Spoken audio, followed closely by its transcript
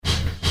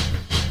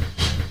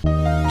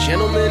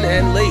Gentlemen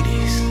and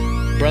ladies,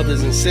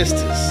 brothers and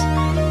sisters,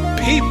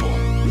 people,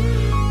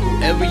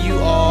 whoever you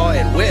are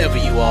and wherever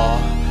you are,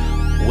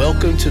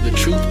 welcome to the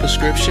Truth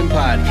Prescription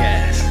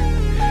Podcast.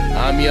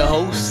 I'm your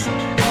host,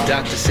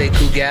 Dr.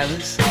 Sekou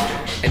Gallis,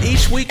 and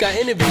each week I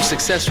interview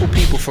successful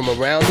people from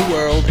around the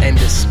world and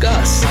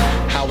discuss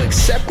how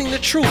accepting the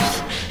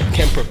truth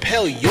can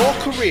propel your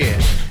career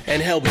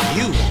and help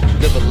you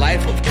live a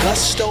life of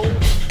gusto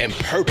and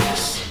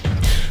purpose.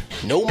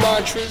 No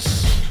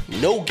mantras,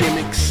 no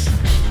gimmicks,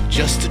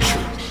 just the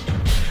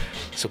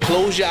truth. So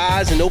close your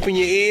eyes and open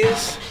your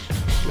ears,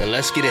 and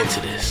let's get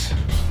into this.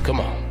 Come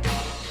on.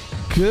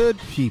 Good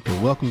people,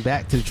 welcome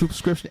back to the True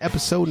Prescription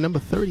episode number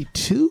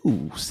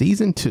 32,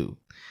 season 2.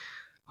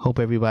 Hope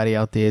everybody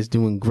out there is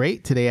doing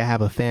great. Today I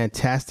have a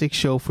fantastic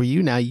show for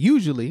you. Now,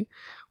 usually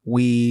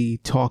we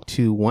talk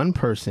to one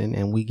person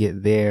and we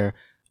get their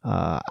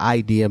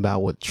idea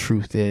about what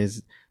truth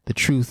is, the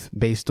truth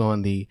based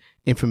on the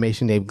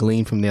information they've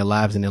gleaned from their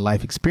lives and their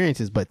life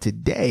experiences. But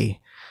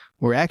today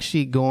we're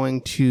actually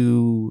going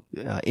to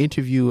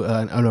interview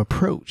an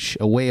approach,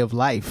 a way of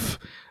life,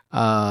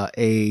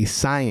 a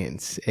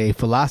science, a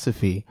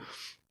philosophy.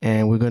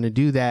 And we're going to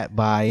do that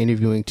by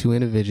interviewing two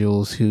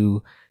individuals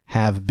who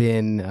have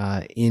been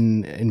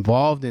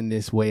involved in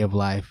this way of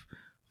life,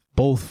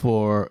 both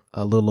for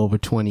a little over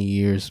 20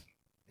 years,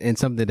 and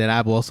something that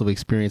I've also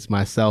experienced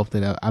myself,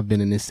 that I've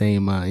been in the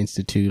same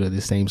institute or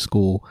the same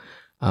school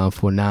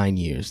for 9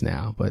 years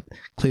now. But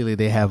clearly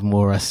they have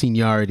more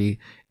seniority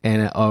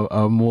and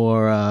are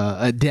more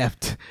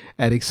adept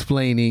at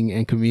explaining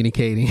and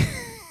communicating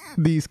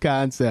these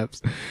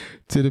concepts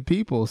to the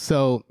people.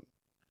 So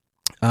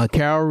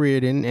Carol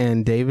Reardon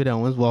and David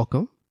Owens,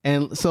 welcome.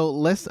 And so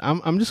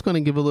I'm just going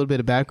to give a little bit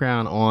of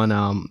background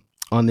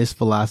on this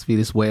philosophy,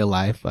 this way of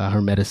life,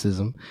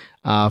 Hermeticism.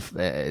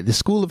 The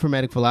School of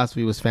Hermetic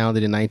Philosophy was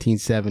founded in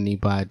 1970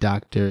 by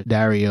Dr.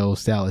 Dario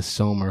Salas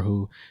Sommer,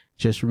 who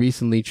just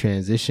recently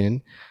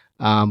transitioned.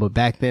 But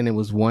back then it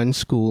was one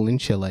school in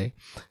Chile.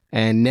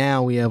 And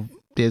now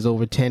there's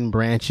over 10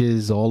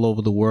 branches all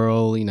over the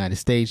world: United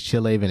States,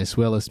 Chile,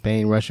 Venezuela,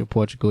 Spain, Russia,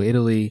 Portugal,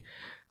 Italy,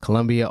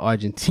 Colombia,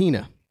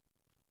 Argentina.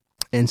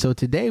 And so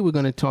today we're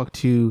going to talk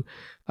to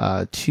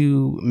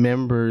two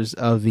members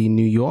of the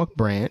New York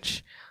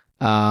branch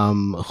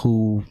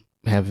who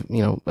have,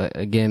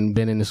 again,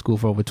 been in the school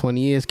for over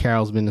 20 years.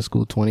 Carol's been in the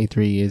school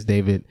 23 years,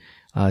 David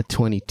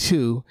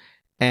 22.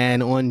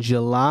 And on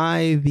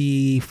July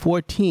the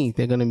 14th,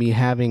 they're going to be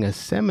having a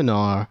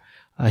seminar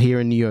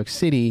here in New York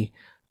City.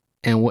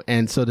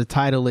 And so the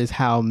title is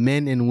How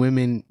Men and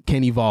Women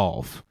Can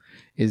Evolve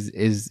is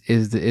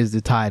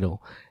the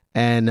title.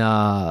 And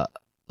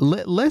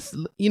let's,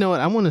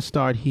 I want to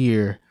start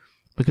here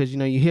because,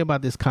 you hear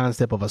about this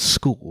concept of a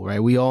school,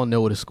 right? We all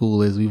know what a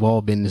school is. We've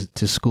all been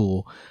to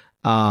school.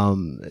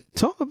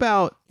 Talk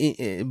about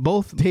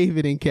both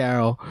David and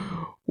Carol,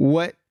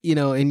 what,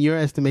 in your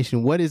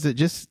estimation, what is it?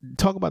 Just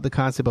talk about the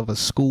concept of a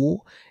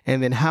school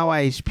and then how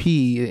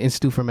IHP,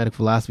 Institute for Hermetic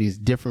Philosophy, is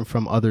different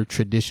from other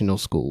traditional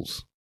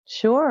schools.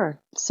 Sure.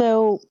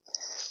 So,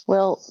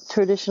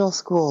 traditional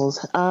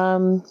schools.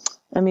 In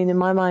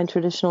my mind,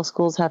 traditional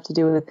schools have to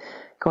do with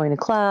going to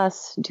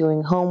class,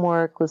 doing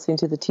homework, listening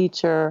to the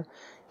teacher,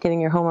 getting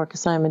your homework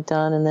assignment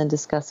done, and then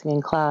discussing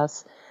in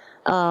class.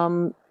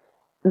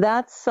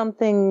 That's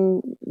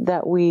something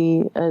that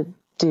we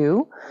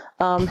do.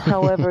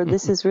 However,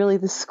 this is really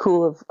the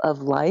school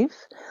of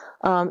life.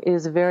 It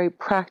is a very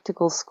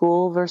practical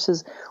school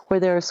versus where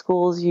there are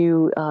schools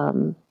you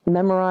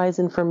memorize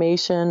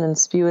information and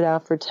spew it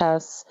out for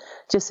tests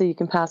just so you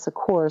can pass a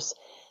course.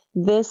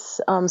 This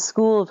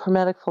School of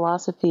Hermetic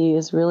Philosophy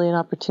is really an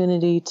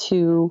opportunity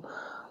to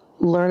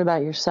learn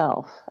about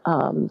yourself,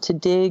 to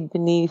dig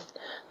beneath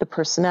the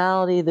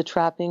personality, the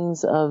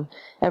trappings of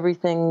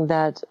everything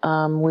that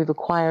we've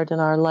acquired in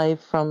our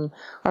life from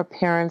our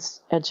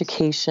parents'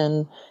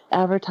 education,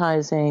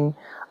 advertising,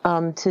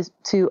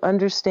 to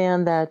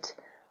understand that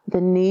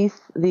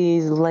beneath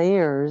these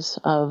layers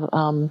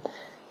of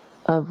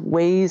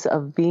ways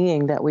of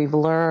being that we've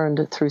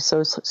learned through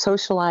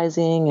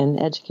socializing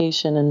and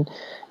education, and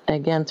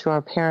again through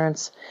our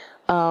parents,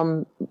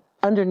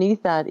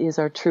 underneath that is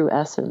our true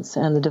essence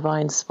and the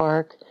divine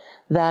spark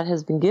that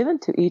has been given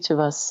to each of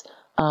us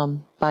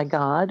by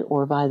God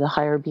or by the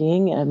higher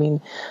being.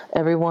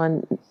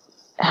 Everyone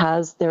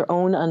has their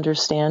own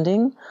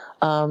understanding,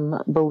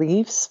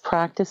 beliefs,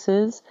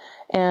 practices,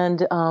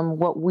 and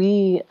what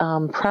we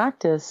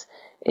practice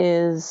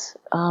is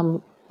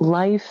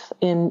life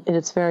in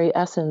its very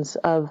essence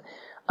of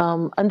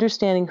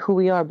understanding who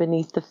we are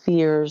beneath the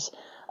fears,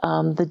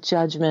 the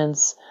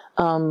judgments,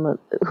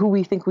 who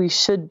we think we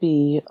should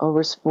be,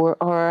 or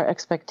our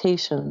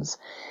expectations.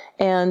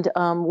 And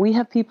we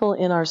have people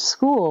in our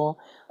school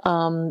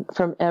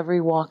from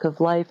every walk of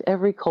life,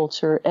 every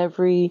culture,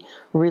 every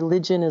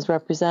religion is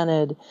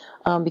represented,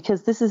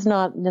 because this is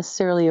not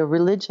necessarily a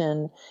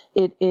religion.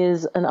 It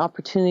is an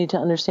opportunity to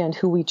understand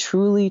who we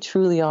truly,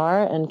 truly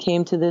are and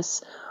came to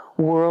this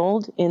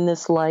world in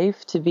this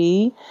life to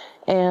be.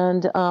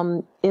 And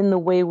in the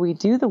way we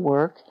do the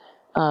work,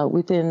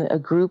 within a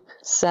group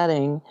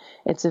setting,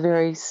 it's a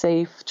very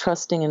safe,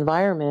 trusting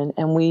environment,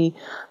 and we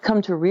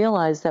come to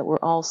realize that we're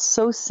all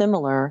so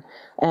similar.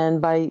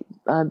 And by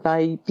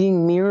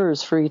being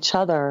mirrors for each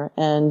other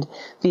and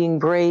being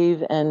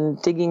brave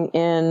and digging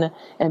in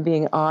and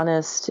being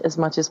honest as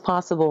much as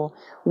possible,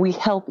 we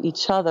help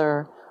each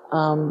other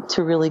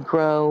to really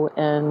grow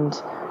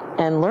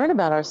and learn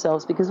about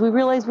ourselves, because we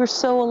realize we're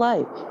so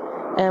alike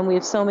and we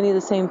have so many of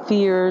the same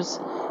fears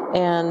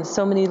and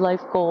so many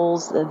life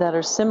goals that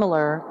are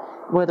similar,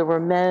 whether we're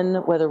men,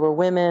 whether we're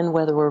women,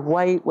 whether we're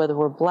white, whether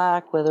we're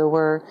black, whether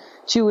we're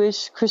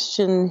Jewish,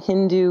 Christian,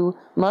 Hindu,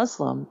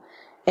 Muslim.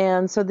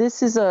 And so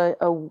this is a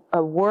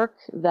work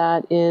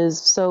that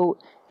is so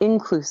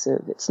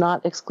inclusive. It's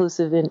not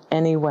exclusive in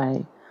any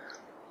way.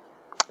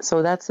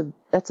 So that's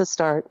a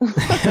start.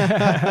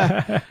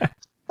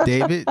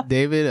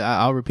 David,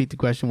 I'll repeat the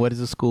question. What is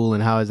a school,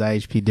 and how is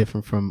IHP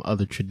different from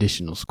other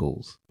traditional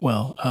schools?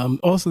 Well,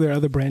 also there are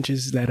other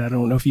branches that I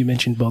don't know if you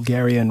mentioned,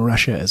 Bulgaria and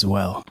Russia as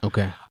well.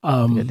 Okay.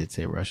 I did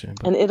say Russia.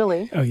 And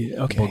Italy. Oh,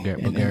 yeah. Okay.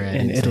 Bulgaria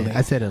and Italy.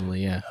 I said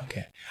Italy, yeah.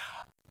 Okay.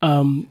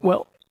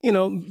 Well,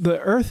 the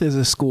earth is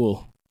a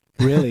school.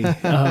 Really,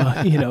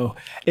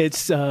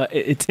 it's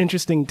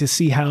interesting to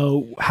see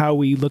how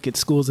we look at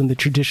schools in the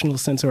traditional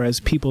sense, or as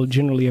people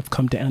generally have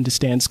come to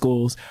understand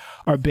schools,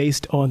 are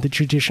based on the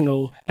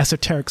traditional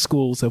esoteric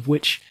schools, of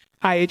which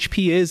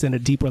IHP is in a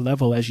deeper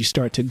level as you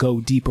start to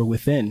go deeper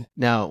within.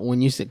 Now,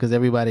 when you say, because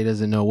everybody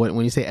doesn't know,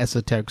 when you say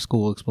esoteric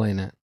school, explain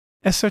that.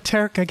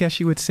 Esoteric, I guess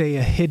you would say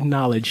a hidden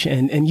knowledge.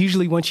 And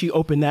usually once you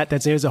open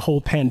there's a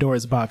whole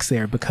Pandora's box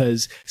there,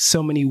 because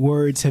so many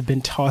words have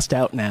been tossed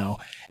out now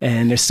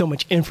and there's so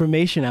much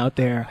information out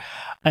there.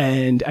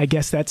 And I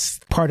guess that's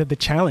part of the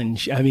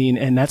challenge. I mean,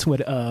 and that's what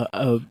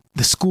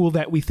the school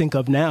that we think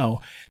of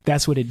now,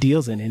 that's what it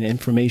deals in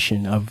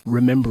information, of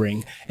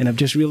remembering, and of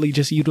just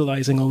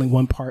utilizing only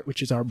one part,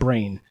 which is our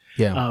brain.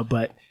 Yeah.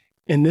 But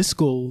in this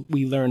school,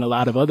 we learn a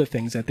lot of other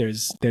things, that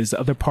there's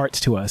other parts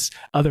to us,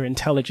 other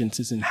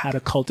intelligences, and how to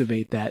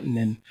cultivate that. And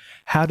then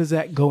how does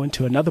that go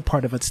into another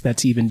part of us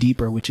that's even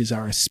deeper, which is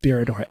our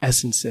spirit or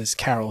essence, as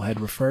Carol had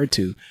referred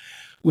to,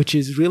 which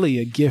is really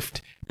a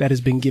gift that has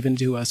been given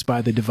to us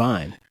by the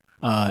divine.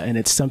 And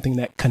it's something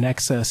that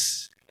connects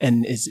us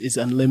and is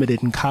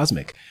unlimited and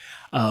cosmic.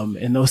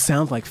 And those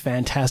sound like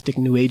fantastic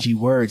new agey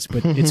words,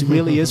 but it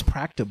really is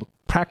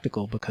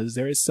practical, because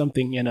there is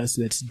something in us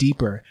that's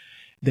deeper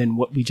than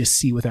what we just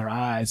see with our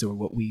eyes or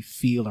what we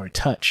feel or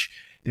touch.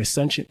 There's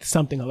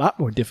something a lot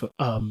more different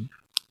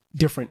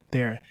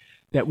there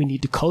that we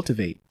need to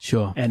cultivate.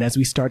 Sure. And as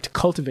we start to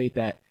cultivate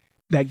that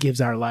gives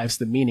our lives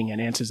the meaning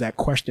and answers that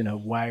question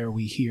of why are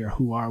we here?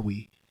 Who are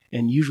we?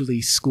 And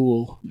usually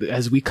school,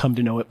 as we come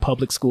to know it,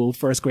 public school,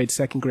 first grade,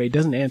 second grade,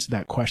 doesn't answer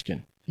that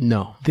question.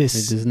 No, it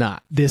does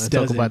not. I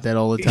talk about that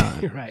all the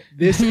time. Right.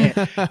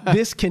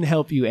 This can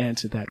help you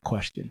answer that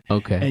question.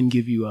 Okay. And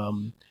give you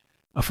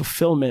a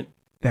fulfillment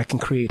that can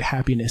create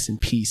happiness and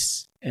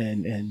peace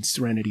and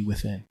serenity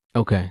within.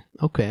 Okay.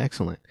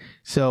 Excellent.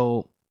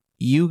 So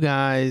you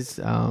guys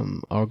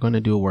are going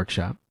to do a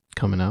workshop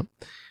coming up.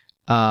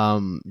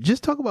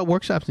 Just talk about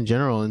workshops in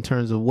general in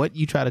terms of what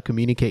you try to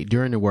communicate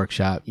during the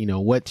workshop.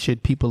 What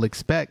should people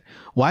expect?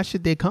 Why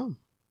should they come?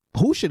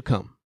 Who should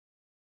come?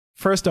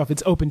 First off,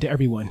 it's open to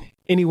everyone.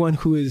 Anyone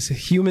who is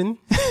human.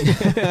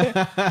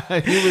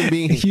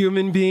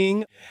 Human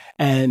being.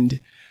 And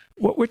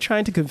what we're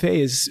trying to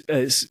convey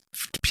is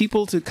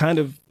people to kind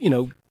of,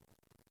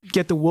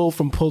 get the wool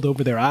from pulled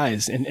over their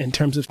eyes in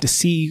terms of to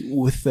see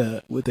with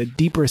a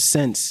deeper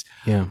sense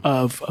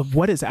of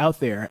what is out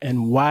there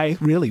and why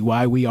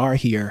we are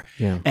here.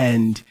 Yeah.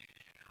 And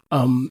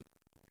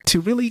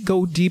to really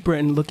go deeper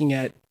in looking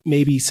at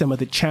maybe some of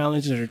the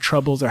challenges or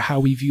troubles or how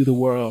we view the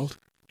world,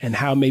 and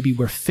how maybe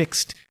we're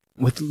fixed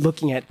with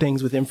looking at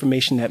things with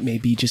information that may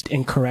be just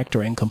incorrect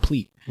or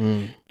incomplete.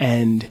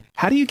 And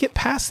how do you get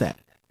past that?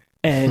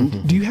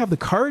 And do you have the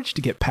courage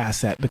to get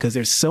past that? Because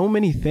there's so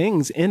many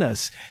things in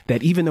us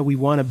that even though we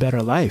want a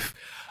better life,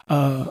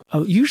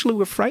 usually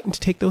we're frightened to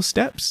take those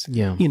steps.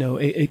 Yeah.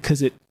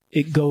 Because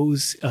it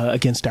goes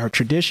against our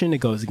tradition. It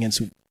goes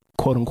against,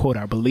 quote unquote,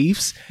 our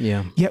beliefs.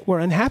 Yeah. Yet we're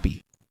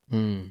unhappy.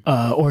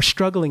 Or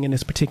struggling in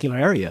this particular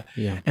area.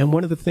 Yeah. And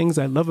one of the things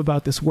I love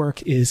about this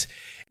work is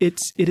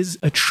it is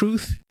a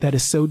truth that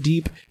is so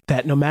deep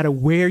that no matter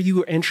where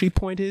your entry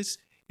point is,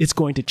 it's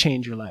going to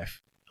change your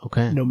life.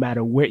 Okay. No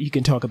matter where, you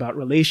can talk about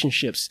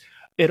relationships.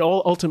 It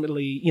all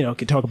ultimately, it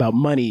could talk about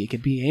money. It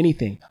could be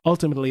anything.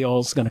 Ultimately,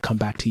 all is going to come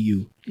back to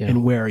you. Yeah.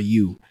 And where are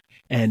you?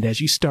 And as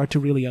you start to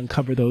really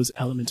uncover those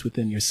elements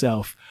within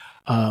yourself,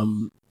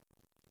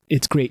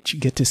 it's great. You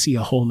get to see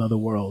a whole nother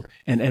world.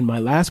 And my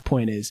last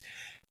point is,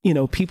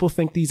 people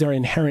think these are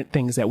inherent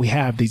things that we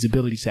have, these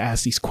abilities to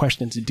ask these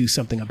questions and do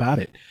something about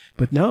it.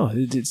 But no,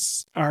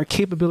 our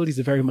capabilities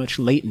are very much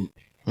latent.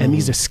 And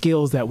these are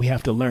skills that we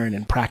have to learn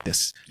and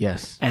practice.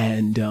 Yes.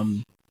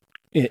 And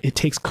it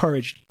takes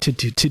courage to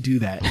do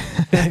that,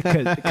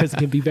 because it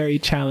can be very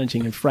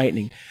challenging and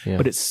frightening. Yeah.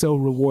 But it's so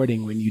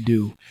rewarding when you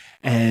do.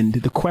 And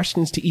the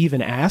questions to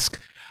even ask,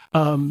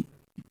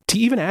 to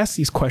even ask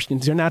these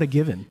questions, they're not a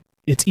given.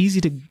 It's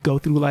easy to go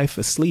through life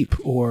asleep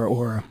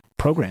or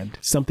programmed,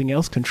 something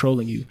else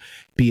controlling you,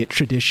 be it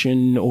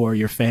tradition or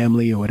your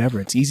family or whatever.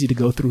 It's easy to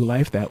go through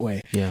life that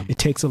way. Yeah. It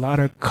takes a lot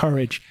of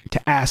courage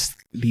to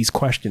ask these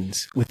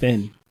questions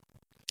within.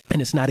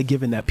 And it's not a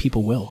given that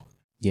people will.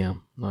 Yeah,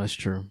 no, that's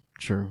true.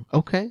 True.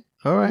 Okay.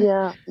 All right.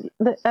 Yeah.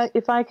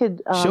 If I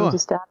could Sure.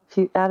 just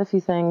add a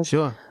few things.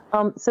 Sure.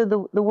 So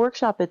the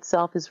workshop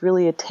itself is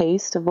really a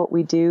taste of what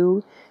we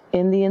do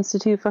in the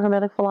Institute for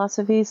Hermetic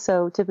Philosophy.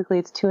 So typically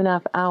it's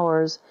 2.5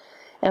 hours,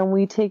 and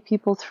we take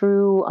people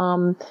through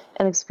an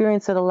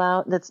experience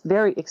that's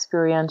very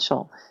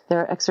experiential. There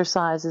are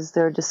exercises,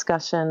 there are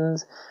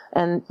discussions,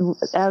 and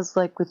as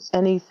like with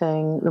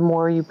anything, the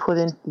more you put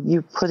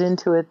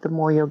into it, the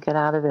more you'll get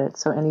out of it.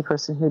 So any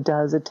person who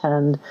does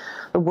attend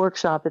the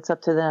workshop, it's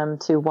up to them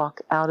to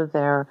walk out of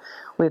there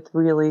with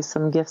really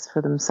some gifts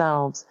for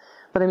themselves.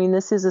 But I mean,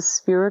 this is a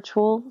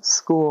spiritual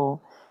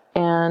school,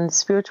 and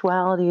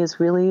spirituality is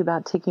really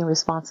about taking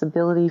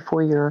responsibility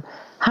for your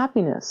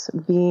happiness,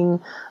 being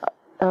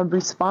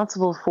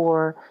responsible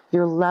for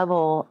your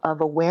level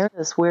of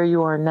awareness where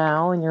you are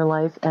now in your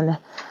life,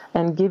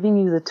 and giving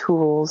you the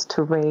tools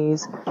to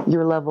raise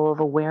your level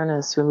of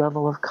awareness, your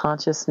level of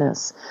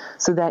consciousness,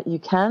 so that you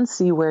can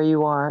see where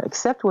you are,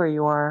 accept where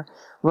you are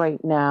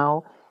right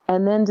now,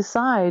 and then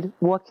decide,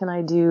 what can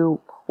I do?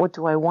 What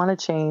do I want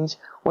to change?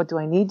 What do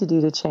I need to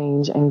do to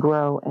change and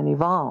grow and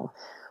evolve?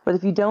 But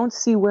if you don't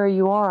see where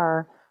you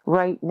are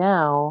right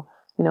now,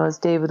 as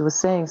David was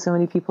saying, so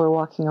many people are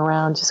walking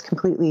around just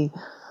completely,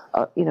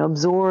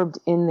 absorbed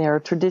in their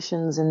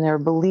traditions and their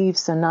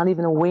beliefs, and not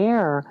even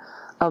aware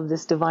of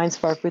this divine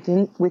spark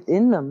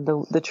within them,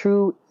 the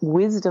true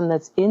wisdom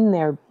that's in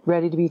there,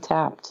 ready to be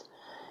tapped.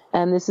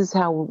 And this is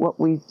what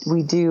we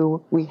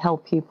do. We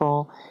help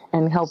people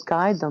and help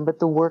guide them, but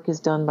the work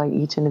is done by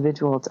each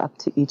individual. It's up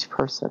to each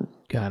person.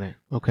 Got it.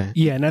 Okay.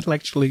 Yeah, and I'd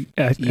like to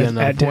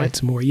add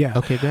some more. Yeah.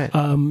 Okay, go ahead.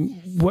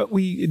 What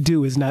we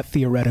do is not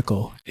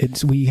theoretical.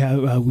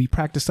 We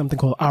practice something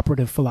called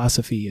operative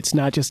philosophy. It's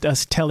not just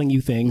us telling you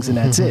things and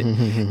that's it.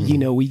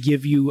 We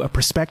give you a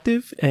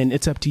perspective, and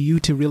it's up to you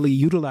to really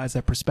utilize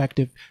that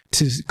perspective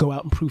to go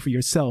out and prove for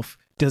yourself.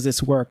 Does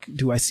this work?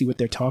 Do I see what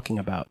they're talking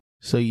about?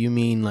 So you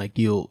mean like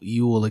you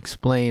will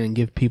explain and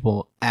give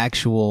people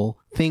actual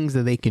things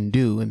that they can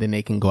do, and then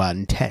they can go out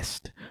and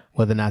test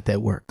whether or not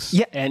that works.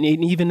 Yeah, and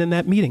even in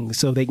that meeting,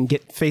 so they can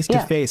get face to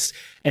face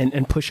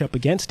and push up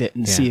against it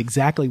and see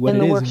exactly what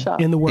it is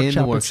workshop. in the workshop. In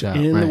the workshop.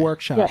 In right. the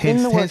workshop. Yeah,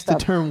 Hence the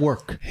term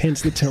work.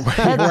 Hence the term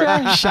That's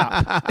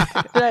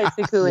workshop. Right,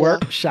 Cecilia.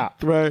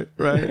 Workshop. Right.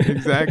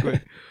 Exactly.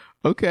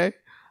 Okay.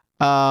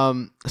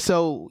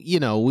 So,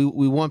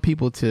 we want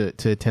people to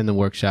attend the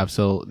workshop.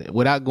 So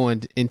without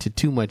going into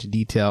too much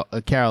detail,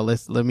 Carol,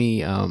 let me,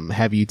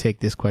 have you take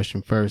this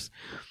question first.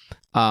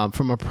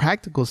 From a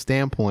practical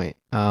standpoint,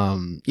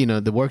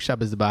 the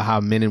workshop is about how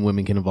men and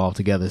women can evolve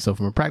together. So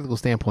from a practical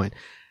standpoint,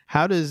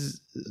 how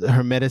does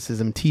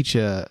Hermeticism teach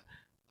a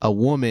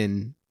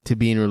woman to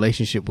be in a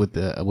relationship with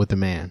a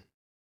man?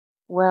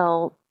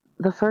 Well,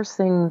 the first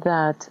thing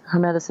that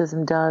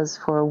Hermeticism does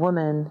for a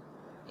woman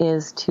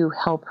is to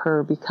help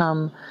her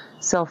become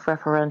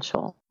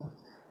self-referential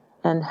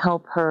and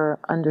help her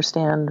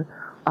understand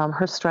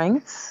her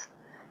strengths,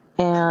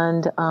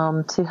 and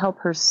to help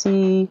her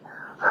see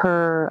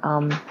her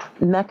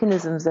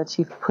mechanisms that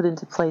she's put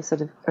into place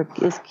that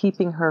is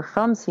keeping her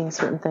from seeing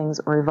certain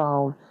things or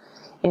evolve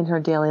in her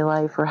daily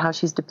life, or how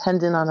she's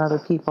dependent on other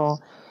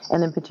people,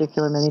 and in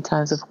particular, many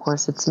times, of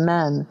course, it's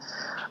men.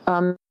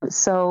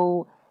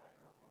 So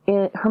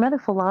in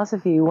Hermetic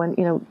philosophy,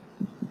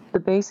 the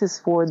basis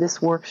for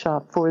this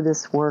workshop, for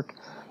this work,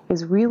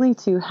 is really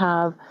to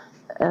have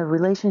a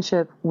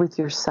relationship with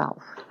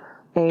yourself,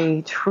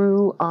 a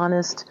true,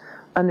 honest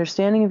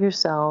understanding of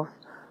yourself,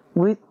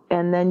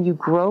 and then you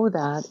grow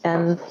that,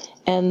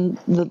 and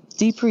the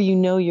deeper you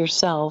know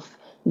yourself,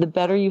 the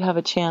better you have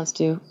a chance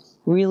to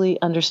really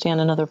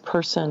understand another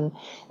person,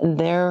 and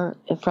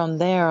from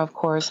there, of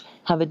course,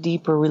 have a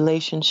deeper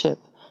relationship,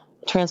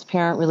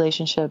 transparent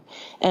relationship.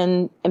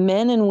 And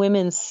men and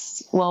women,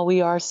 while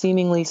we are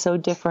seemingly so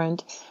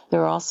different,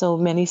 there are also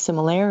many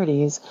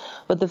similarities.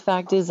 But the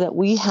fact is that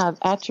we have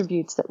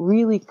attributes that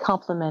really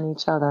complement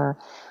each other,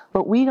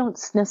 but we don't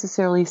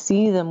necessarily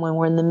see them when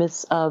we're in the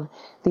midst of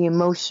the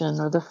emotion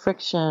or the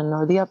friction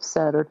or the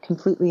upset or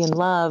completely in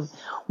love,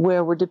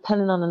 where we're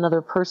dependent on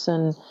another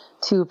person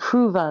to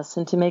approve us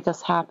and to make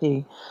us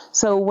happy.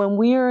 So when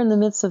we are in the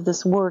midst of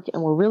this work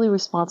and we're really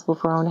responsible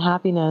for our own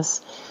happiness,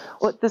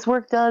 what this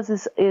work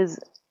does is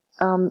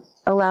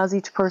allows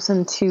each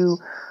person to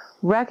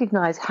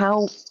recognize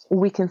how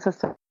we can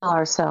fulfill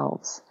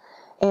ourselves.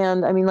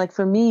 And I mean, like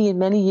for me, in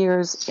many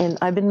years, and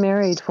I've been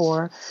married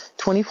for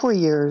 24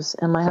 years,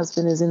 and my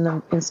husband is in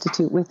the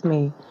Institute with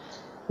me.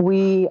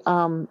 We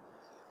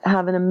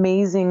have an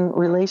amazing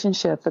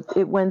relationship, but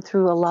it went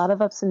through a lot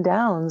of ups and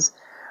downs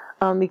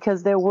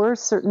because there were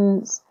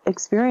certain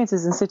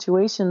experiences and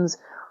situations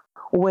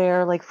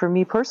where, like for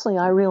me personally,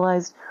 I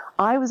realized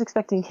I was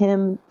expecting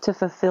him to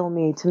fulfill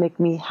me, to make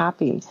me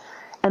happy.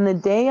 And the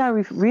day I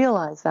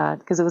realized that,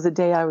 because it was a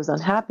day I was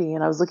unhappy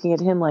and I was looking at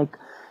him like,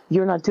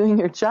 you're not doing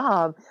your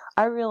job,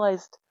 I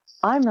realized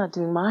I'm not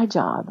doing my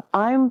job.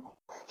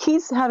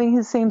 He's having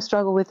his same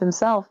struggle with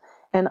himself,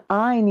 and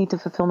I need to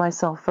fulfill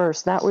myself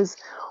first. That was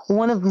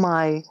one of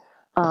my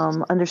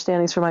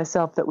understandings for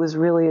myself that was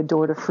really a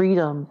door to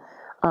freedom,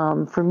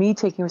 for me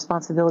taking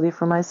responsibility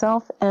for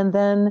myself. And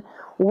then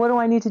what do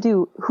I need to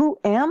do? Who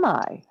am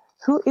I?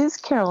 Who is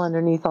Carol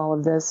underneath all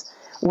of this?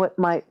 What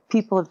my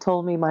people have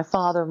told me, my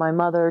father, my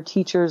mother,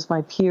 teachers,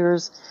 my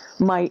peers,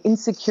 my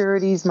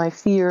insecurities, my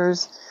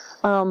fears,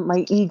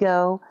 my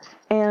ego,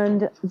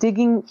 and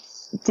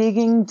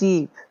digging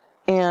deep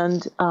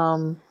and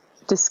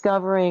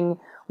discovering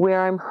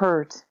where I'm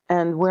hurt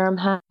and where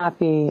I'm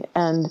happy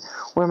and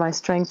where my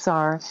strengths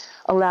are,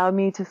 allowed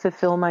me to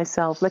fulfill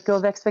myself, let go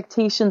of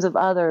expectations of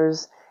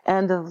others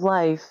and of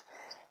life,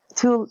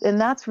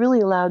 and that's really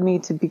allowed me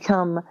to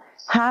become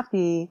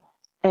happy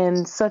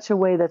in such a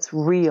way that's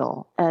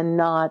real and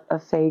not a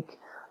fake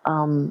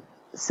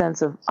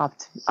sense of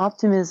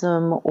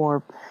optimism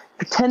or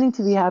pretending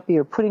to be happy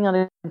or putting on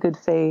a good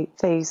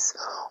face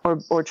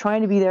or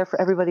trying to be there for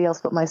everybody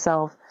else but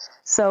myself.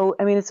 So,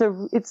 I mean, it's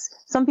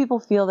some people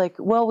feel like,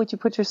 well, would you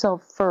put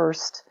yourself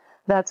first?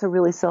 That's a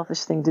really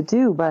selfish thing to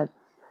do. But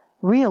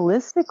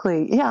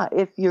realistically, yeah,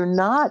 if you're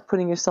not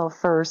putting yourself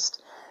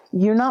first,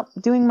 you're not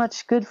doing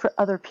much good for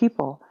other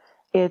people.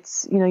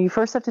 It's, you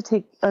first have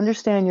to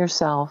understand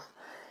yourself,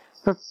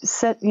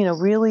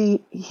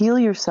 really heal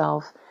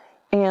yourself,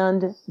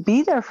 and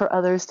be there for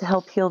others to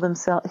help heal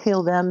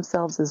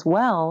themselves as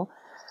well.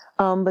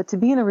 But to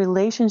be in a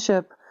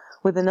relationship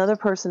with another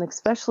person,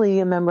 especially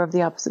a member of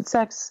the opposite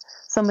sex,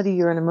 somebody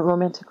you're in a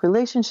romantic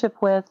relationship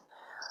with,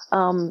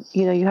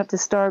 you have to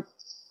start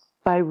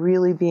by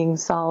really being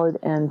solid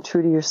and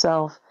true to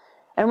yourself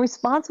and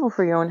responsible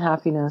for your own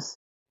happiness.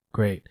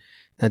 Great.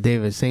 Now,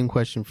 David, same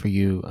question for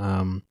you.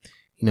 From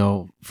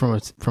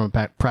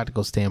a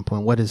practical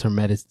standpoint, what does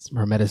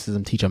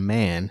Hermeticism teach a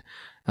man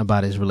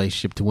about his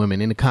relationship to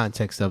women in the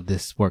context of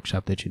this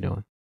workshop that you're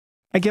doing?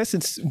 I guess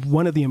it's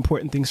one of the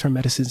important things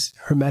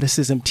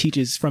Hermeticism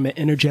teaches from an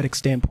energetic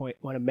standpoint,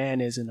 what a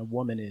man is and a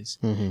woman is,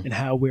 and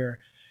how we're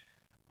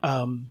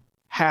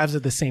halves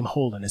of the same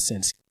whole in a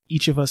sense.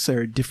 Each of us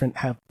are different,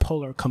 have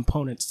polar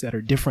components that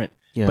are different,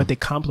 but they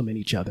complement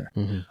each other.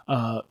 In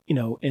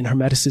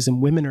Hermeticism,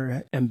 women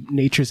are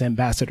nature's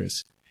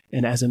ambassadors.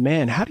 And as a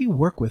man, how do you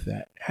work with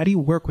that? How do you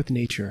work with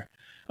nature?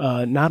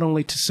 Not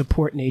only to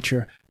support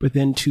nature, but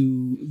then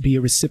to be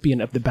a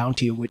recipient of the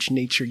bounty of which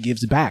nature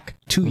gives back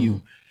to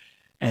you.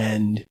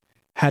 And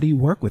how do you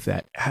work with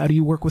that? How do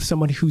you work with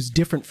someone who's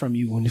different from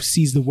you and who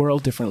sees the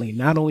world differently?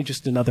 Not only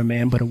just another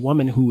man, but a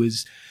woman who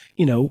is,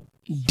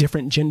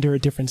 different gender,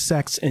 different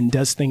sex, and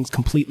does things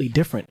completely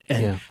different.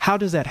 And how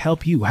does that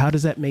help you? How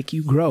does that make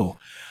you grow?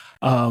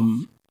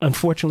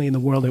 Unfortunately, in the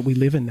world that we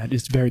live in, that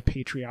is very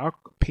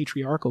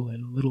patriarchal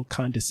and a little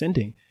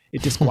condescending.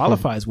 It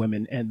disqualifies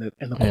women and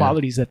the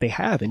qualities that they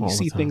have. And you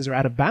see things are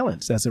out of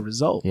balance as a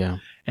result. Yeah.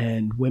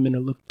 And women are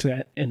looked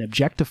at and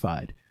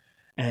objectified.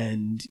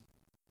 And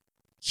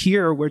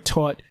here we're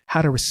taught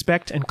how to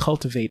respect and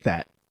cultivate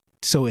that.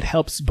 So it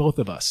helps both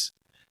of us.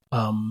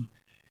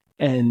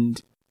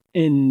 And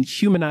in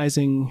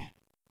humanizing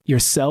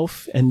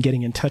yourself and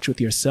getting in touch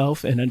with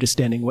yourself and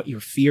understanding what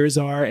your fears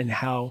are and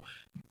how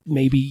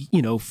maybe,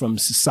 from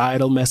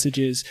societal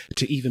messages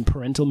to even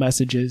parental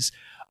messages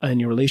in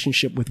your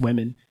relationship with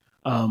women,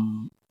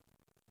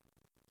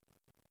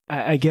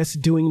 I guess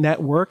doing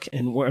that work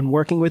and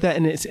working with that.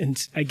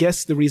 And I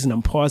guess the reason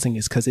I'm pausing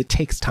is because it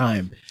takes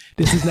time.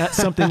 This is not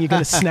something you're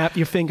going to snap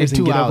your fingers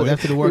and get over. 2 hours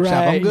after the workshop.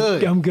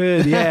 Right. I'm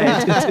good.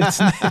 Yeah.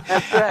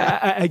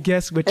 I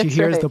guess what you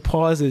hear is the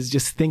pause is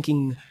just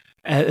thinking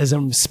as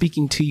I'm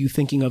speaking to you,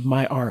 thinking of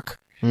my arc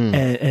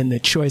and the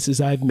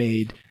choices I've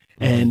made.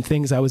 And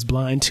things I was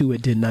blind to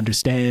and didn't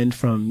understand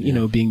from,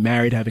 being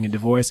married, having a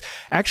divorce,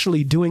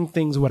 actually doing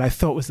things what I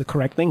thought was the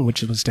correct thing,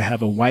 which was to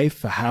have a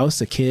wife, a house,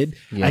 a kid.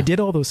 Yeah. I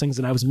did all those things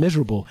and I was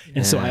miserable.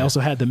 And so I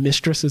also had the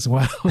mistress as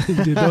well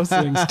and did those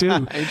things too.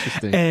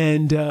 Interesting.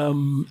 And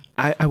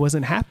I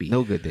wasn't happy.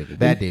 No good David.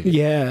 Bad David.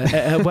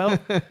 Yeah. Well,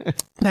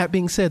 that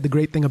being said, the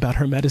great thing about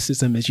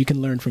Hermeticism is you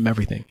can learn from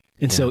everything.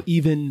 And so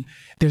even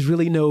there's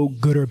really no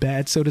good or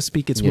bad, so to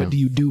speak. It's what do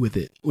you do with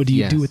it? What do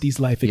you do with these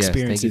life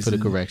experiences? Thank you for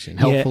the correction.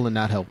 Helpful and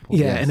not helpful.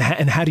 Yeah.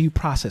 And how do you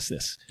process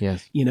this?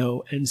 Yes.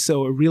 And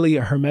so really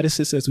a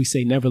Hermeticist, as we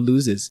say, never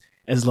loses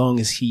as long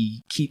as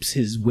he keeps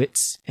his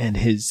wits and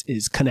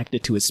is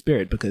connected to his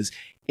spirit, because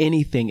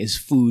anything is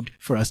food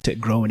for us to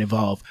grow and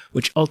evolve,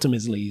 which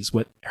ultimately is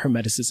what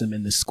Hermeticism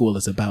in this school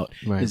is about,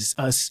 is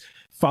us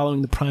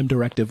following the prime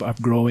directive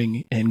of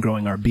growing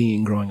our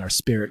being, growing our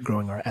spirit,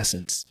 growing our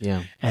essence.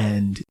 Yeah.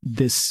 And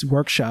this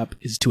workshop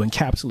is to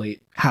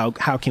encapsulate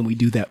how can we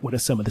do that? What are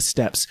some of the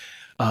steps?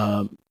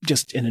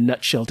 Just in a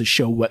nutshell, to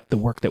show what the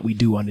work that we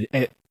do on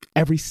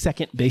every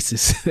second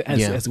basis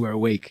as we're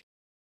awake.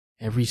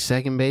 Every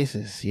second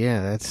basis.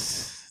 Yeah,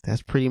 that's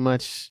pretty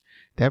much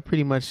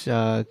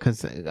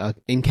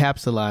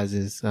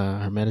encapsulizes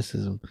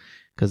Hermeticism,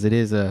 because it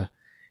is a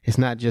it's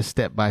not just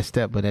step by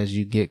step, but as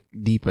you get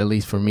deeper, at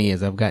least for me,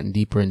 as I've gotten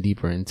deeper and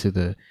deeper into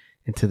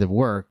the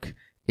work,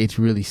 it's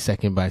really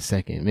second by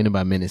second, minute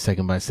by minute,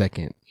 second by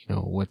second, you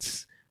know,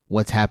 what's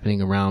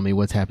happening around me,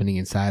 what's happening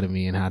inside of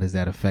me, and how does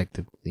that affect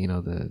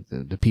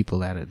the people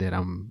that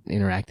I'm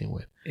interacting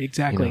with.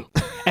 Exactly. You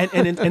know?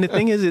 and the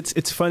thing is,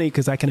 it's funny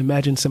because I can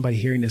imagine somebody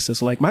hearing this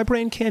is like, my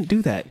brain can't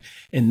do that.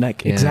 And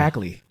like,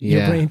 exactly.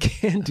 Your brain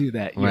can do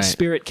that. Your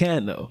spirit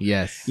can, though.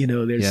 Yes. You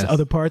know, there's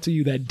other parts of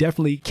you that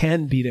definitely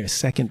can be there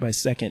second by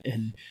second.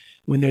 And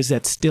when there's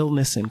that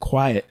stillness and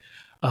quiet,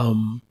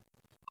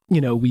 you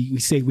know, we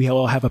say we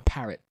all have a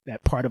parrot,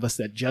 that part of us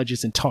that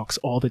judges and talks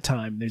all the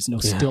time. There's no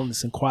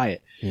stillness and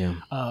quiet. Yeah.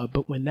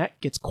 But when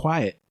that gets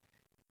quiet,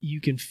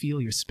 you can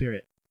feel your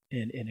spirit.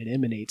 And it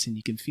emanates, and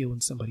you can feel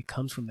when somebody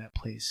comes from that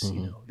place,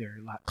 you know, they're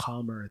a lot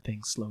calmer,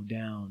 things slow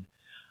down,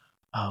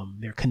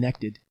 they're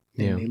connected,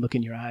 and they look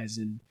in your eyes.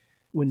 And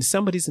when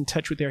somebody's in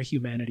touch with their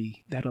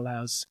humanity, that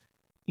allows,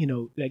 you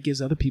know, that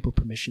gives other people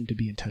permission to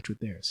be in touch with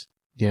theirs.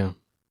 Yeah.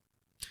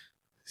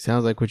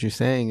 Sounds like what you're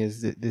saying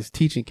is that this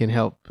teaching can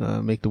help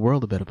make the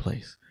world a better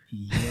place.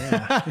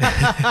 Yeah.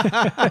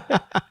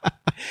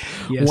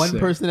 Yes, One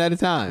person at a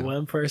time.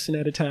 One person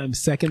at a time,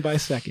 second by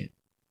second.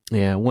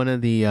 Yeah, one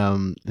of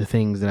the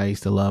things that I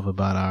used to love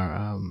about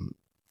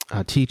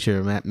our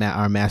teacher,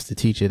 our master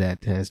teacher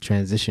that has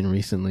transitioned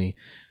recently,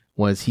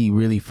 was he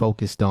really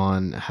focused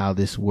on how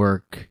this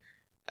work,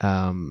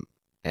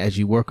 as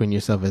you work on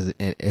yourself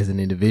as an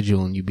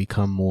individual and you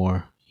become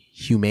more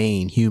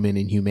human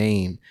and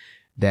humane,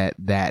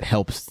 that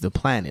helps the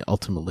planet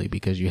ultimately,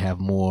 because you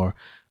have more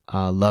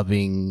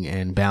loving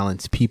and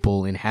balanced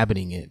people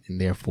inhabiting it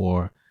and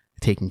therefore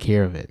taking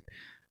care of it.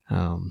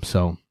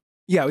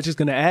 Yeah, I was just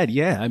going to add,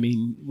 I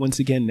mean, once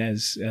again,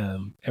 as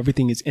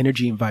everything is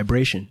energy and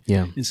vibration.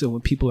 Yeah. And so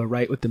when people are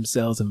right with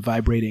themselves and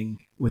vibrating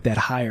with that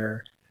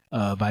higher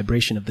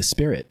vibration of the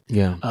spirit,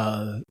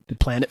 the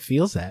planet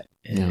feels that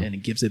and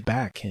it gives it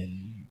back.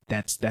 And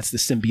that's the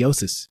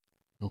symbiosis.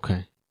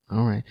 Okay.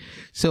 All right.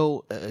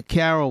 So,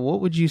 Carol, what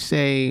would you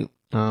say,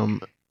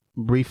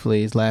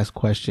 briefly, his last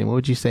question, what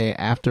would you say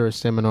after a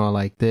seminar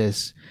like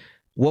this?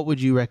 What would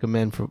you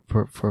recommend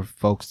for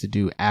folks to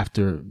do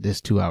after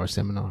this 2-hour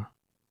seminar?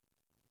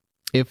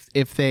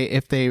 If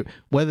they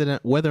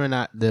whether or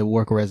not the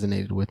work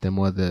resonated with them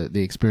or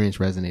the experience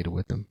resonated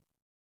with them?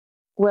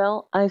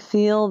 Well, I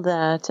feel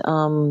that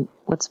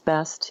what's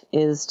best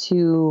is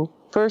to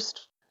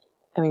first,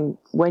 I mean,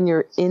 when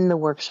you're in the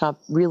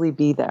workshop, really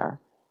be there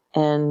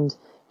and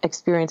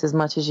experience as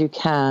much as you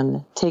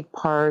can. Take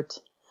part,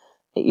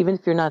 even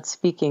if you're not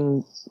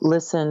speaking,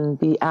 listen,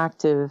 be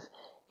active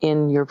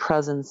in your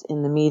presence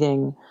in the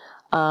meeting.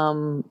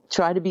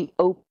 Try to be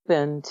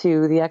open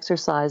to the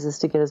exercises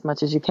to get as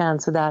much as you can,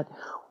 so that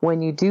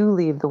when you do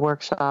leave the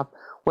workshop,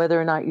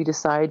 whether or not you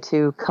decide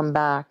to come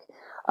back,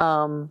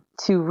 to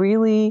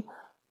really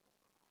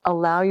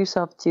allow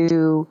yourself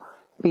to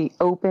be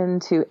open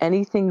to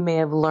anything you may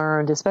have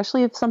learned,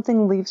 especially if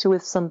something leaves you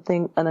with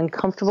an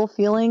uncomfortable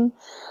feeling.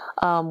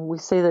 We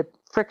say that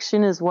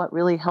friction is what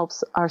really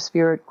helps our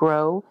spirit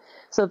grow.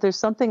 So if there's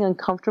something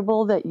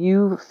uncomfortable that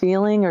you're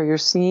feeling or you're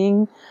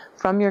seeing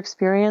from your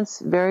experience,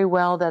 very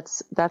well,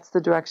 that's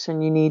the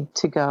direction you need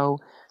to go,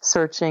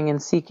 searching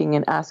and seeking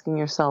and asking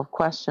yourself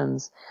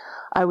questions.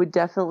 I would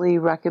definitely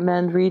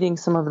recommend reading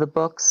some of the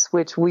books,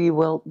 which we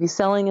will be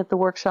selling at the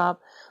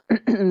workshop.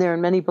 They're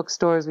in many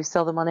bookstores. We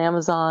sell them on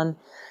Amazon.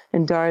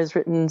 And Daria's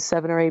written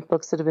 7 or 8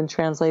 books that have been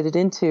translated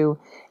into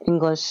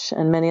English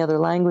and many other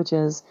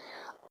languages.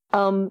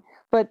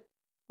 But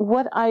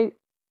what I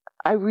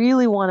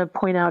really want to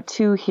point out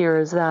too here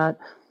is that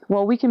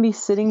while we can be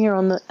sitting here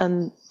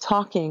and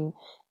talking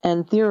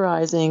and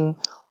theorizing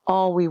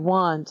all we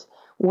want,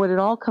 what it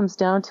all comes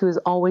down to is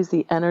always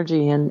the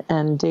energy.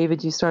 And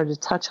David, you started to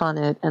touch on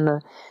it,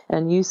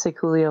 and you said,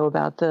 Julio,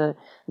 about the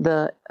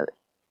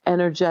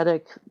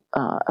energetic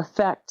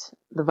effect,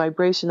 the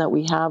vibration that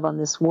we have on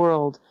this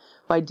world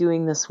by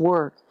doing this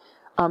work,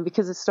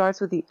 because it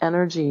starts with the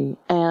energy.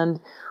 And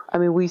I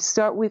mean, we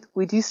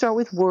do start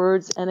with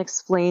words and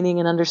explaining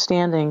and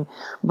understanding,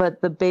 but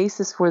the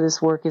basis for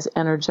this work is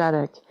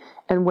energetic.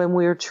 And when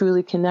we are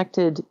truly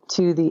connected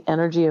to the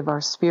energy of our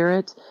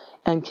spirit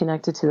and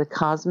connected to the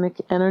cosmic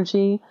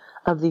energy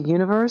of the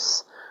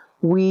universe,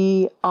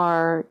 we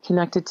are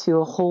connected to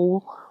a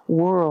whole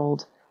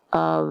world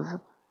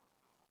of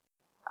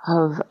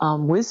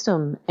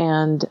wisdom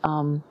and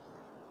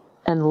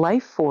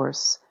life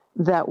force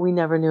that we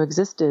never knew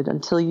existed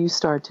until you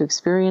start to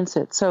experience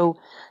it. So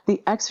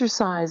the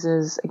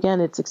exercises,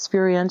 again, it's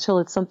experiential.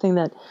 It's something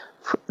that,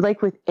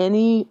 like with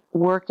any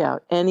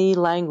workout, any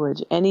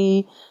language,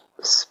 any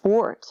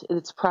sport,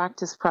 it's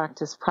practice,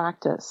 practice,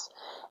 practice.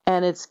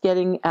 And it's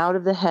getting out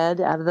of the head,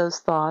 out of those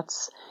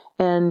thoughts,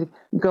 and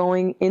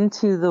going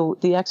into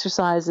the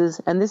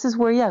exercises. And this is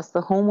where, yes, the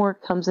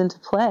homework comes into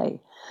play.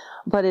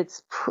 But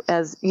it's,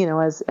 as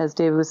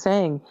David was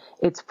saying,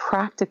 it's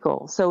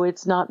practical. So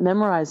it's not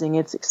memorizing,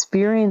 it's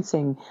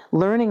experiencing,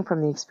 learning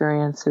from the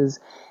experiences,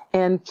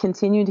 and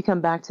continue to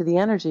come back to the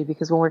energy,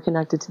 because when we're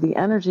connected to the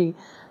energy,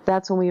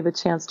 that's when we have a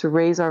chance to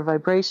raise our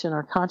vibration,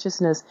 our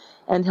consciousness,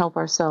 and help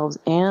ourselves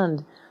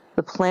and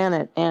the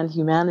planet and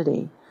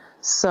humanity.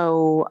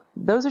 So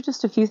those are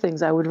just a few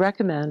things I would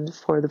recommend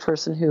for the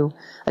person who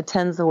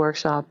attends the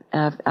workshop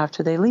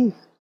after they leave.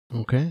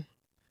 Okay.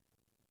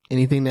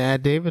 Anything to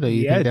add, David? Or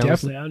you Yeah, think that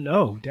definitely.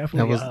 No,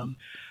 definitely. was-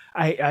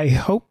 I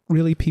hope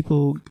really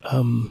people,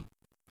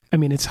 I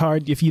mean, it's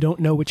hard. If you don't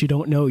know what you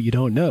don't know, you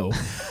don't know.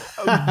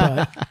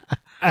 But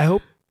I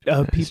hope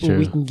people, true.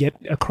 we can get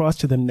across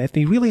to them that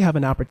they really have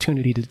an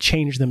opportunity to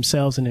change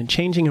themselves, and in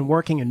changing and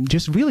working and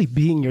just really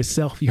being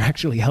yourself, you're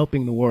actually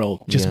helping the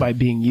world just by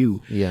being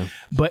you. Yeah.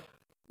 But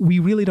we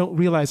really don't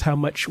realize how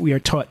much we are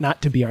taught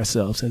not to be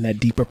ourselves in that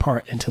deeper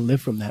part and to live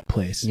from that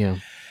place. Yeah.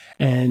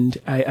 And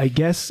I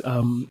guess,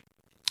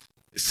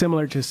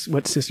 similar to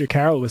what Sister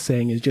Carol was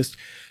saying, is just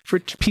for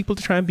people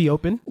to try and be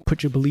open,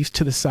 put your beliefs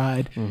to the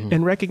side,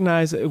 and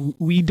recognize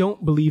we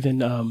don't believe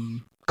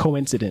in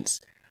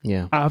coincidence.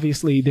 Yeah.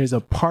 Obviously, there's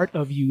a part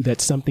of you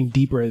that's something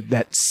deeper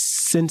that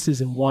senses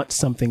and wants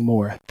something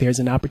more. There's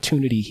an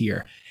opportunity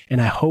here.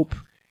 And I hope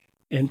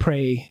and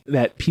pray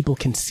that people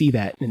can see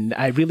that. And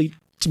I really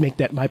make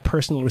that my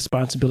personal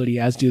responsibility,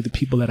 as do the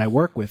people that I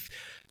work with,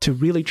 to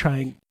really try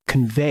and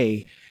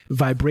convey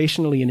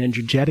vibrationally and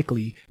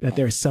energetically that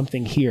there is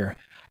something here.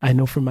 I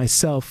know for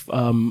myself,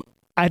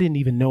 I didn't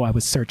even know I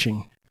was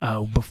searching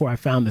before I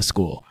found the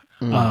school.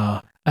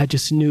 I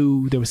just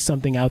knew there was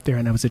something out there,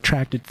 and I was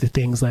attracted to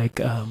things like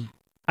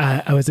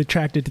I was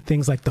attracted to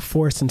things like the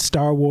Force and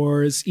Star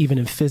Wars, even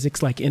in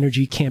physics, like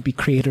energy can't be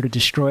created or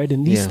destroyed.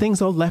 And these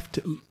things all left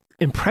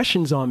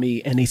impressions on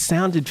me, and they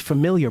sounded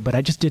familiar, but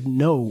I just didn't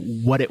know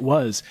what it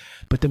was.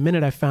 But the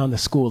minute I found the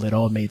school, it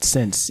all made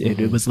sense.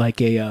 It was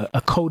like a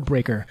code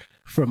breaker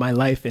for my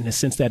life, in the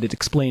sense that it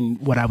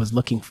explained what I was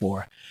looking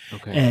for.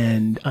 Okay.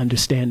 And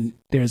understand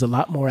there's a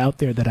lot more out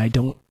there that I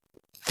don't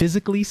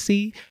physically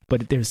see,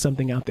 but there's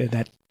something out there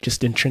that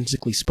just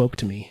intrinsically spoke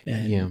to me,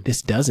 and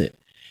this does it.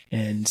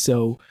 And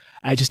so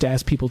I just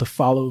ask people to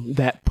follow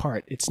that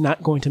part. It's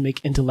not going to make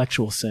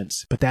intellectual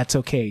sense, but that's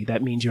okay.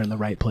 That means you're in the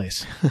right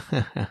place.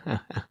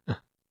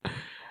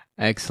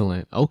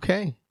 Excellent.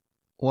 Okay.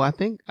 Well, I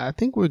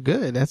think we're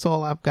good. That's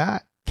all I've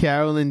got.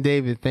 Carol and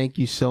David, thank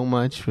you so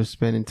much for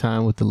spending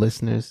time with the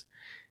listeners,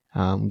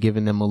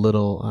 giving them a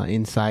little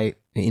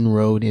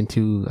inroad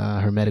into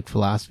Hermetic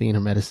philosophy and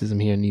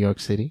Hermeticism here in New York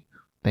City.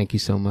 Thank you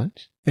so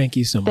much. Thank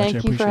you so much.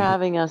 Thank you for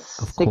having us,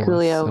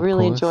 Sekulio. Of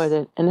Really course. enjoyed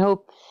it, and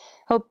hope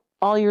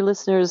all your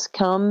listeners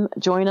come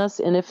join us.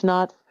 And if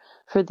not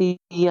for the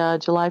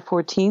July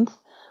 14th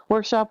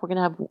workshop, we're going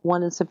to have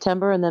one in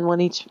September and then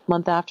one each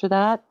month after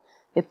that.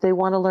 If they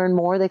want to learn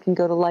more, they can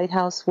go to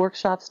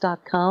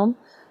lighthouseworkshops.com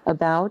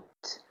about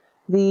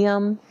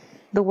the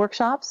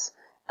workshops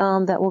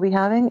that we'll be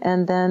having.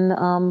 And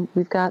then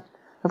we've got,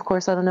 of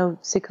course, I don't know,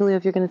 Sekulio,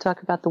 if you're going to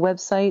talk about the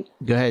website.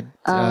 Go ahead.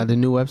 The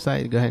new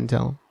website. Go ahead and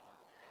tell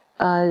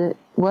them.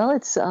 Well,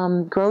 it's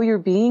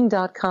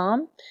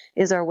growyourbeing.com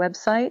is our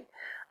website,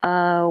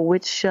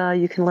 which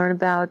you can learn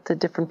about the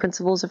different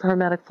principles of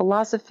Hermetic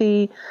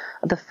philosophy,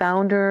 the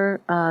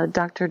founder,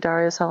 Dr.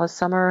 Darius Hollis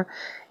Summer,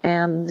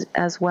 and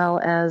as well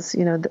as,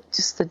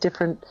 just the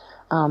different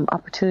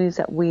opportunities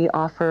that we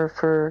offer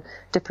for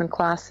different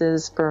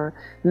classes, for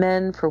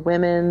men, for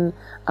women,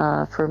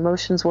 for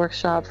emotions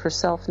workshop, for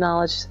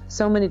self-knowledge,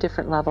 so many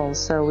different levels.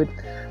 So we'd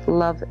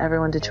love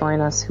everyone to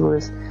join us who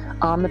is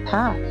on the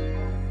path.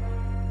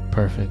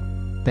 Perfect.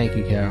 Thank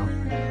you, Carol.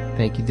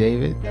 Thank you,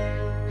 David.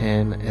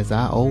 And as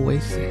I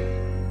always say,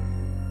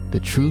 the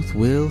truth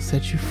will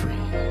set you free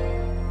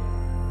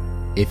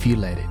if you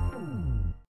let it.